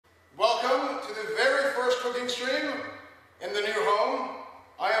cooking stream in the new home.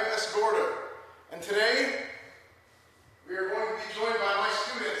 I am Esgordo, and today we are going to be joined by my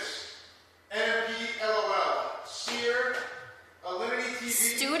students, nmplol, Seer, Alinity TV,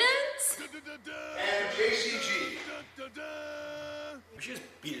 students, and Jaycgee. We should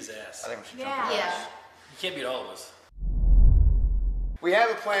just beat his ass. I think we should yeah. jump in. You can't beat all of us. We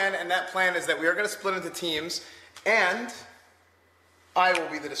have a plan, and that plan is that we are going to split into teams, and I will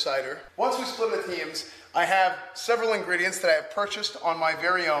be the decider. Once we split into teams, I have several ingredients that I have purchased on my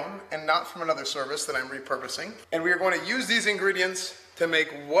very own and not from another service that I'm repurposing. And we are going to use these ingredients to make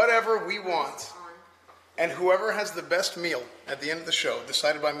whatever we want. And whoever has the best meal at the end of the show,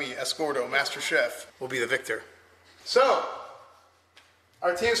 decided by me, Esgordo, Master Chef, will be the victor. So,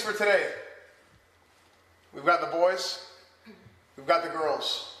 our teams for today. We've got the boys, we've got the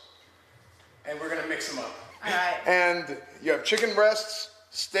girls, and we're gonna mix them up. All right. And you have chicken breasts,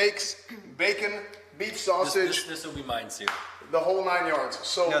 steaks, bacon, beef sausage. This will be mine, Sue. The whole 9 yards.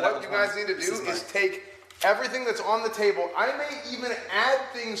 So No, what you guys need to do is take everything that's on the table. I may even add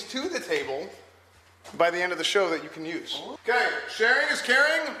things to the table by the end of the show that you can use. Okay, sharing is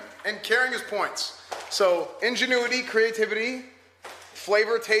caring, and caring is points. So ingenuity, creativity,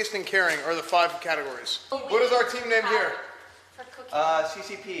 flavor, taste, and caring are the 5 categories. What is our team name here?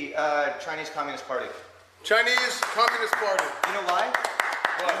 CCP, Chinese Communist Party. Chinese Communist Party. You know why?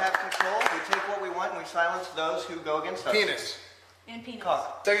 We have control, we take what we want, and we silence those who go against us. Penis. And penis.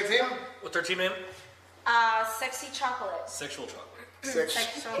 Cock. Second team? What's our team name? Sexy chocolate. Sexual chocolate.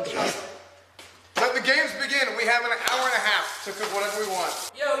 Sexual chocolate. Let the games begin. We have an hour and a half to cook whatever we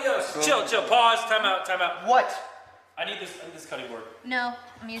want. Yo, chill, pause, time out. What? I need this cutting board. No,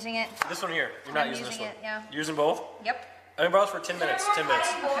 I'm using it. This one here. You're not I'm using this using one. it, yeah. You're using both? Yep. I mean, borrows for 10 minutes. 10 minutes.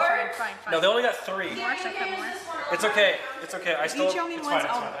 Okay, fine. No, they only got 3. More, should I cut more? It's okay. I still. Each only It's one's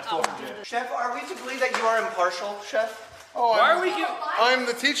fine. I still have to do it. Chef, are we to believe that you are impartial, Chef? Oh, Why are we giving? I'm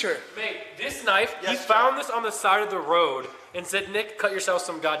the teacher. Mate, this knife. Yes, he found this on the side of the road and said, "Nick, cut yourself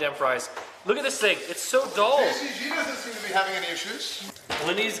some goddamn fries." Look at this thing. It's so dull. Jaycgee doesn't seem to be having any issues.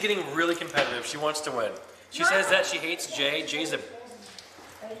 Lindy's getting really competitive. She wants to win. She says that she hates Jay. Jay's a.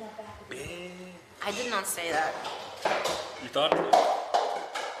 I did not say that. You thought?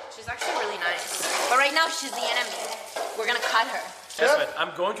 She's actually really nice. But right now, she's the enemy. We're gonna cut her. Esfand,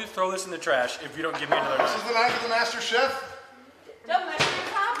 I'm going to throw this in the trash if you don't give me another This knife. is the knife of the Master Chef. No measuring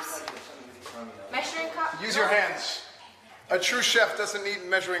cups. Measuring cups. Use your hands. A true chef doesn't need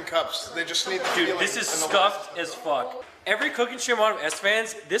measuring cups. They just need the Dude, feeling this is and the scuffed as fuck. Every cooking stream on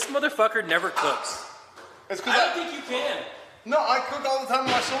Esfand's, this motherfucker never cooks. It's I don't think you can. No, I cook all the time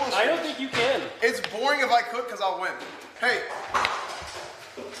in my solo streams. I don't think you can. It's boring if I cook because I'll win. Hey,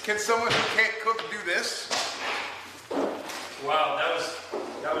 can someone who can't cook do this? Wow,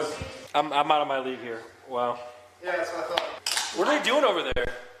 that was. I'm out of my league here. Wow. Yeah, that's what I thought. What are they doing over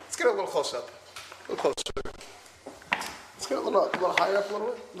there? Let's get a little close up. A little closer. Let's get a little higher up, a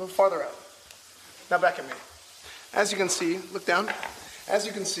little farther out. Now back at me. As you can see, look down. As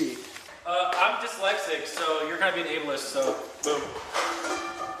you can see. I'm dyslexic, so you're kind of being ableist, so boom.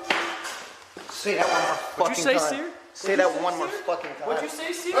 Say that one more fucking What'd you say, time. Seer? Say that one more fucking time. What'd you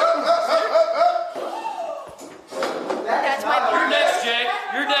say, Seer? That's my You're part. next, Jay.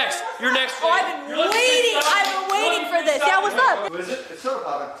 You're next. You're next. Oh, I've been waiting for this. Yeah, what's up? What is it? It's soda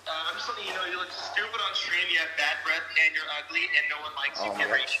popping. I'm just letting you know you look stupid on stream, you have bad breath, and you're ugly, and no one likes you.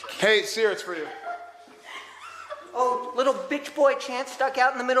 Get reached. Hey, Seer, it's for you. Oh, little bitch boy Chance stuck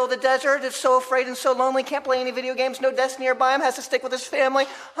out in the middle of the desert, is so afraid and so lonely, can't play any video games, no desk nearby him, has to stick with his family,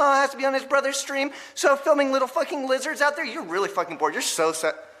 has to be on his brother's stream, so filming little fucking lizards out there, you're really fucking bored, you're so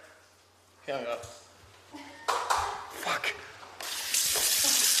sad. Hang up. Fuck.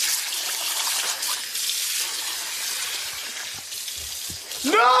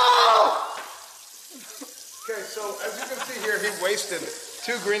 No! Okay, so as you can see here, he wasted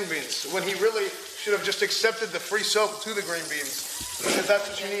 2 green beans when he really should have just accepted the free soap to the green beans, because that's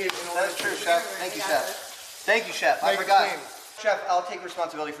what you need in order That's true, Chef. Thank you, Chef. Thank you, Chef. I Make it forgot. clean. Chef, I'll take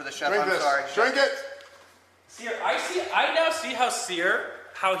responsibility for this, Chef. Drink I'm this. sorry. Drink it. Seer, I now see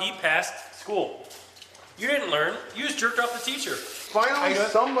how he passed school. You didn't learn. You just jerked off the teacher. Finally,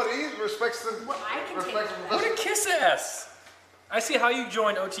 somebody respects the. I can take What a kiss ass. I see how you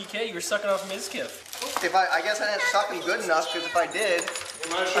joined OTK. You were sucking off Mizkiff. If I guess I didn't suck him good enough, because if I did,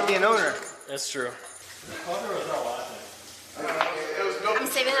 I'd be an owner. That's true. I'm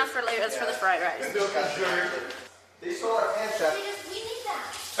saving that for later. That's for the fried rice. They stole our pan, Chef. We need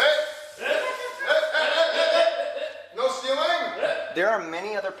that. Hey! No stealing? There are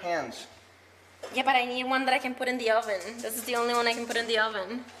many other pans. Yeah, but I need one that I can put in the oven. This is the only one I can put in the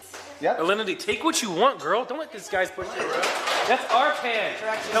oven. Yep. Alinity, take what you want, girl. Don't let these guys push you around. That's our pan.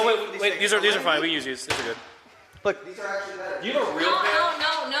 No, wait. These are fine. We can use these. These are good. Look, these are actually better. Do you have a real pan?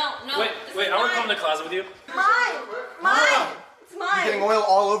 No. Wait. I want to come in the closet with you. Mine. It's mine. You're getting oil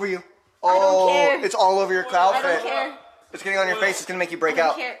all over you. Oh, I don't care. It's all over your outfit. I don't care. It's getting on your face. It's gonna make you break I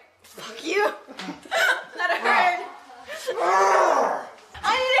out. don't care. Fuck you. That hurt.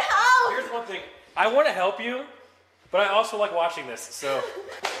 I need help. Here's one thing. I want to help you, but I also like watching this. So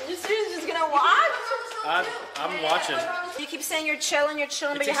You're seriously just gonna watch? I'm watching. You keep saying you're chilling, but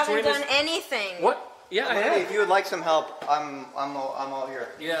you takes haven't 20 done minutes. anything. What? Yeah, I Hey, have. if you would like some help, I'm all here.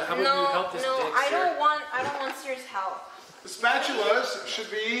 Yeah, how about you help this dick, I sir? don't want Sears help. The spatulas should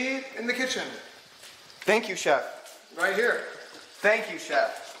be in the kitchen. Thank you, chef. Right here. Thank you,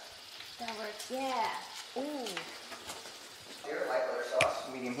 chef. That works, yeah. Ooh. Here, light butter sauce,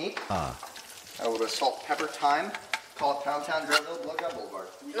 medium heat. A little bit of salt, pepper, thyme. Call it Pound Town, Drillville, Lookout Boulevard.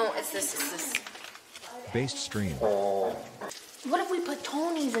 No, it's this. Based stream. What if we put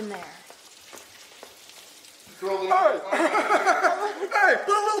Tony's in there? Hey,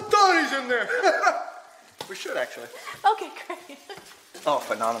 put a little Tony's in there. We should actually. Okay, great. Oh,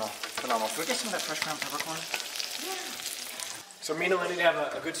 phenomenal. Phenomenal. Can we get some of that fresh ground peppercorn? So me and Alinity have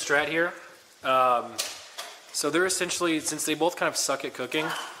a good strat here. So they're essentially, since they both kind of suck at cooking,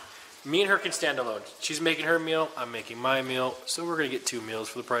 me and her can stand alone. She's making her meal, I'm making my meal, so we're gonna get 2 meals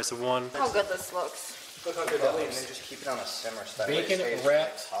for the price of 1. How good this looks. Look how good that And then looks. just keep it on a simmer. So that Bacon way it stays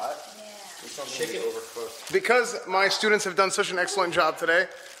wrapped. nice hot. Chicken overcooked. Because my students have done such an excellent job today,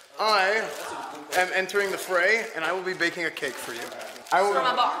 I am entering the fray, and I will be baking a cake for you. From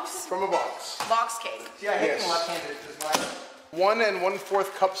a box. From a box. Box cake. Yeah, I hate Yes. being left-handed because mine. 1 1/4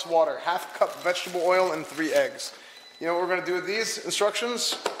 cups water, 1/2 cup vegetable oil, and 3 eggs. You know what we're gonna do with these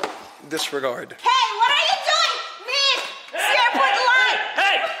instructions? Disregard. Hey, what are you doing? Me! Sierra, put lime!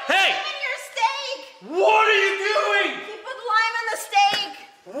 Hey! In your steak! What are you doing? You put lime in the steak!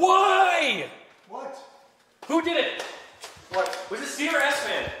 Why? What? Who did it? What? Was it Sear or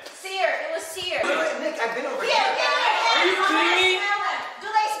Esfand? Sear, it was Sear. Nick, I've been over Here, here. get your hands Are you on kidding it. me? Smell them. Do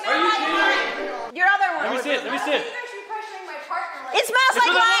they smell Are you like kidding lime? Your other one. Let me see it. You guys should be pressuring my partner. It smells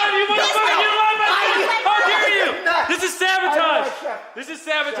like lime. You want to How dare you? not. This is sabotage. This is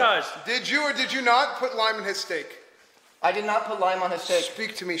sabotage. Did you or did you not put lime in his steak? I did not put lime on his steak.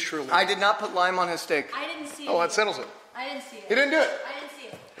 Speak to me, Shirley. I did not put lime on his steak. I didn't see it. Oh, that settles it. I didn't see it. He didn't do it. I didn't see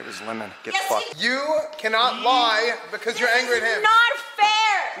it. It was lemon. Get Yes, fucked. he- You cannot lie because you're angry at him. Not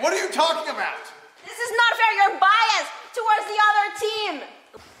fair. What are you talking about? This is not fair. You're biased towards the other team.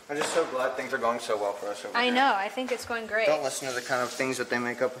 I'm just so glad things are going so well for us over I here. know. I think it's going great. Don't listen to the kind of things that they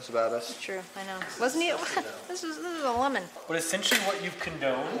make up about us. True. I know. Wasn't it? This is a lemon. But essentially what you've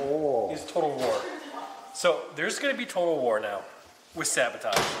condoned is total war. So there's going to be total war now with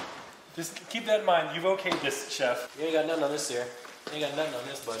sabotage. Just keep that in mind. You've okayed this, chef. You ain't got nothing on this here. You ain't got nothing on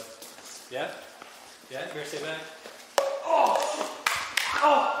this, bud. Yeah? Yeah? You better stay back.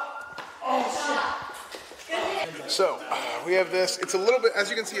 So, we have this. It's a little bit, as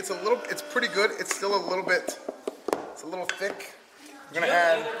you can see, it's pretty good. It's still a little bit, it's a little thick. We're gonna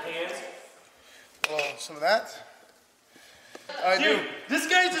add some of that. I Dude, do. this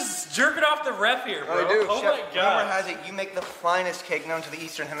guy's just jerking off the ref here, bro. I do. Oh Chef, my rumor god. has it you make the finest cake known to the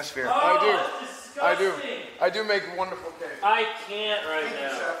Eastern Hemisphere. I do. That's I do. disgusting. I do make wonderful cake. I can't right now.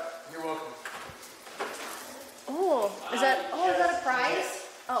 Chef, you're welcome. Oh, is that a prize?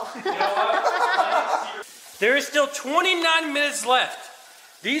 Oh. You know what? There is still 29 minutes left.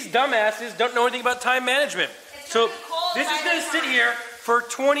 These dumbasses don't know anything about time management. So gonna be cold this is by gonna the sit time. here for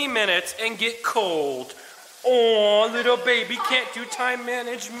 20 minutes and get cold. Oh, little baby can't do time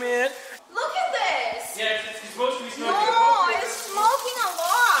management. Look at this. Yeah, it's supposed to be smoking. No, it's smoking a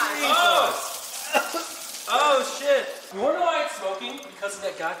lot. Oh shit. You wanna know why it's smoking? Because of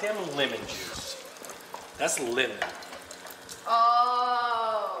that goddamn lemon juice. That's lemon.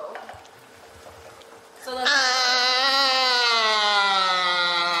 Oh. So let's.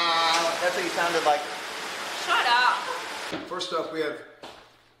 That's what you sounded like. Shut up. First up, we have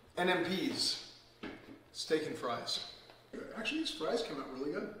NMPs, steak and fries. Actually, these fries came out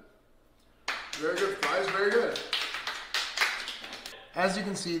really good. Very good fries, very good. As you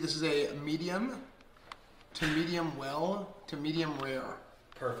can see, this is a medium to medium well to medium rare.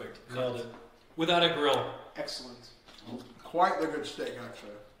 Perfect. Nailed it. Without a grill. Excellent. Quite a good steak,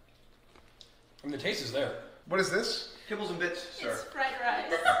 actually. I mean, the taste is there. What is this? Kibbles and bits, sir. It's fried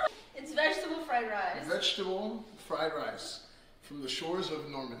rice. It's vegetable fried rice. Vegetable fried rice from the shores of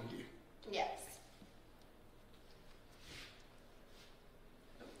Normandy. Yes.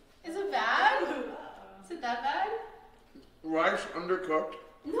 Is it bad? Is it that bad? Rice undercooked,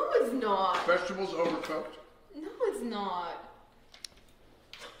 No, it's not. Vegetables overcooked. No, it's not.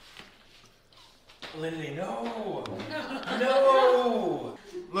 Alinity, no! No!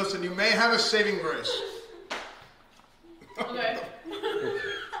 Listen, you may have a saving grace. Okay.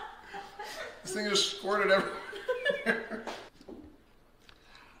 This thing just squirted everywhere.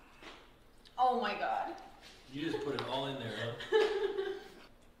 Oh my god. You just put it all in there, huh?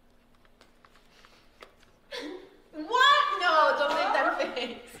 What? No, don't make that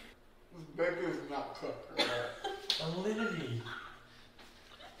face. This bacon is not cooked. Alinity.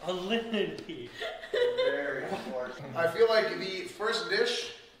 Alinity. Very important. I feel like the first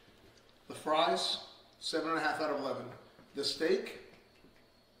dish, the fries, 7.5 out of 11. The steak,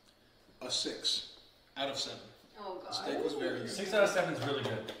 a 6 out of 7. Oh The god. steak was very good. 6 out of 7 is really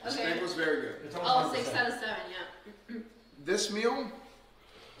good. The steak was very good. It's Oh, almost 6 100%. out of 7, yeah. This meal,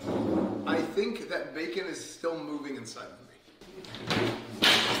 I think that bacon is still moving inside of me.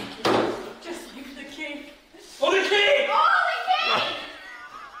 Just like the cake. Oh, the cake! Oh, the cake!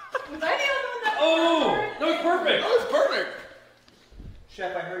 Was I the only one that Oh! That was perfect! That was perfect!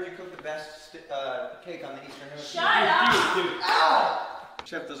 Chef, I heard you cook the best cake on the Eastern Hemisphere. Shut up! Dude.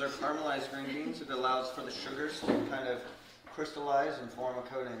 Chef, those are caramelized green beans. It allows for the sugars to kind of crystallize and form a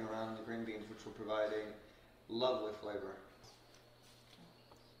coating around the green beans, which will provide a lovely flavor.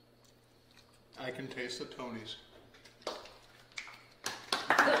 I can taste the Tonys.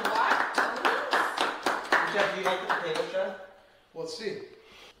 The what? Chef, do you like the potato, Chef? Let's see.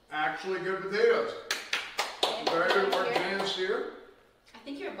 Actually good potatoes. Very good work, hands here. I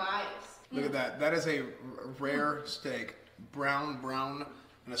think you're biased. Look at that. That is a rare steak. Brown,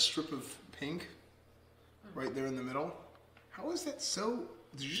 and a strip of pink right there in the middle. How is that so?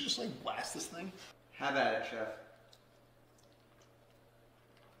 Did you just like blast this thing? Have at it, Chef.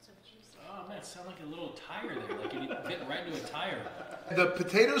 Oh man, it sounded like a little tire there. Like it hit right into a tire. The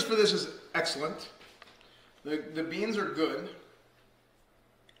potatoes for this is excellent. The beans are good.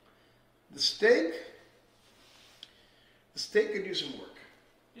 The steak could use some work.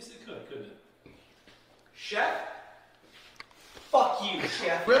 Yes, it could, couldn't it? Chef? Fuck you,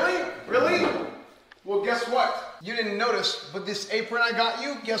 Chef. Really? Really? Well, guess what? You didn't notice, but this apron I got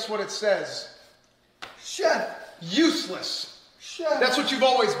you, guess what it says? Chef! Useless. Chef! That's what you've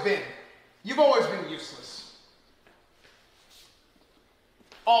always been. You've always been useless.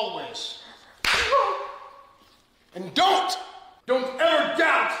 Always. And don't ever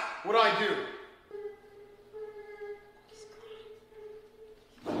doubt what I do.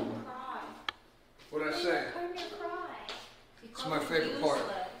 Cry. What did I say? Come here, cry. It's my favorite part.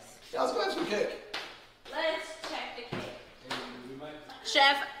 Yeah, let's go have some cake. Let's check the cake.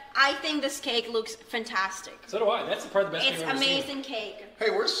 Chef, I think this cake looks fantastic. So do I. That's the part of the best It's thing I've ever seen. amazing cake. Hey,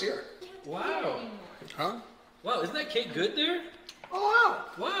 where's Sear? Wow. Huh? Wow, isn't that cake good there? Oh,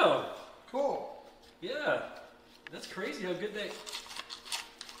 wow. Wow. Cool. Yeah. That's crazy how good that...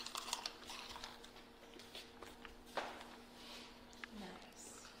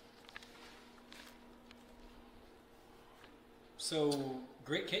 Nice. So,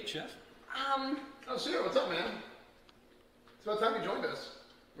 great cake, chef. Oh, Sear, what's up, man? It's about time you joined us.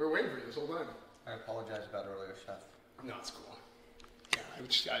 We were waiting for you this whole time. I apologize about earlier, Chef. No, it's cool. Yeah,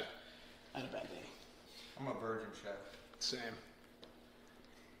 I had a bad day. I'm a virgin, Chef. Same.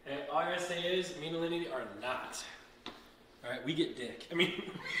 And all I gotta say is, me and Alinity are not. Alright, we get dick. I mean...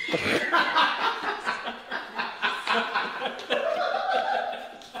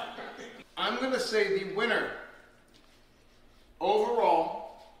 I'm going to say the winner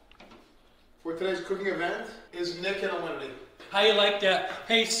overall for today's cooking event is Nick and Alinity. How you like that?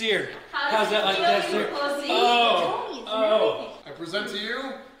 Hey, Sear. How's that like feel, that, Sear? Pussy? Oh, oh. I present to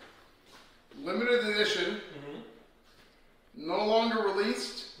you limited edition, no longer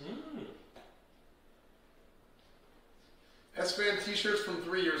released, Esfand t-shirts from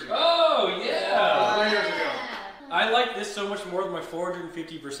 3 years ago. Oh, yeah. 3 years ago. I like this so much more than my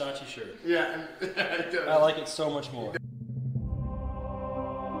 450 Versace shirt. Yeah, it does. I like it so much more.